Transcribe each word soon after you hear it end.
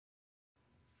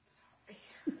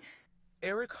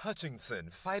Eric Hutchinson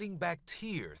fighting back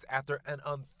tears after an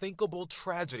unthinkable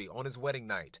tragedy on his wedding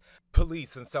night.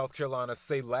 Police in South Carolina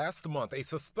say last month a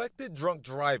suspected drunk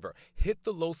driver hit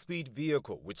the low-speed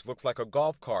vehicle, which looks like a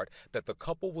golf cart, that the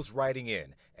couple was riding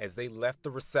in as they left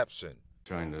the reception.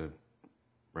 Trying to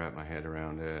wrap my head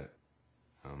around it.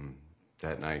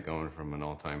 That night going from an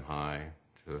all-time high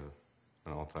to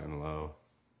an all-time low.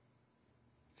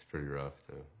 It's pretty rough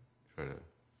to try to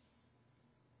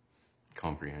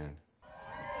comprehend.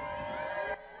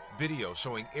 Video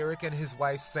showing Eric and his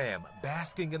wife Sam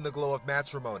basking in the glow of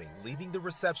matrimony, leaving the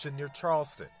reception near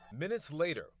Charleston. Minutes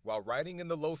later, while riding in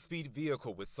the low-speed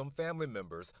vehicle with some family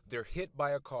members, they're hit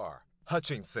by a car.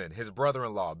 Hutchinson, his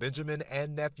brother-in-law, Benjamin,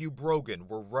 and nephew Brogan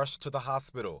were rushed to the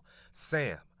hospital.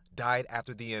 Sam died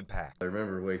after the impact. I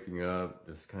remember waking up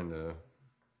just kind of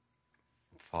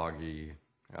foggy,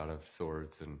 out of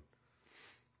sorts, and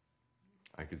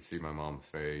I could see my mom's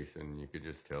face, and you could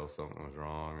just tell something was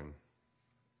wrong. And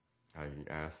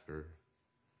I asked her,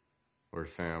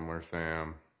 "Where's Sam? Where's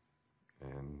Sam?"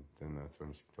 And then that's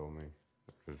when she told me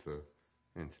it was the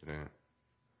incident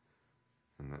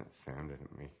and that Sam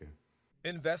didn't make it.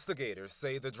 Investigators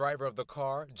say the driver of the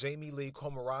car, Jamie Lee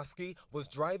Komorowski, was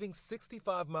driving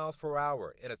 65 miles per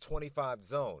hour in a 25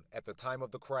 zone at the time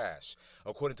of the crash.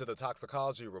 According to the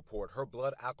toxicology report, her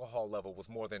blood alcohol level was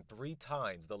more than 3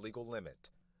 times the legal limit.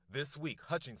 This week,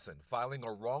 Hutchinson filing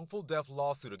a wrongful death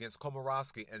lawsuit against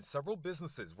Komorowski and several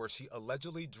businesses where she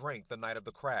allegedly drank the night of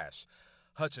the crash.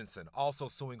 Hutchinson also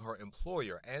suing her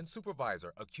employer and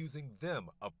supervisor, accusing them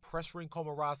of pressuring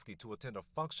Komorowski to attend a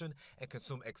function and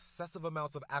consume excessive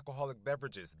amounts of alcoholic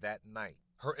beverages that night.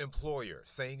 Her employer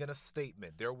saying in a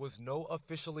statement there was no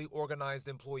officially organized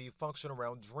employee function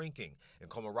around drinking, and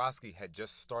Komorowski had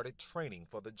just started training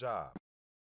for the job.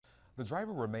 The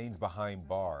driver remains behind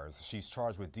bars. She's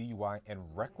charged with DUI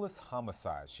and reckless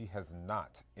homicide. She has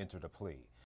not entered a plea.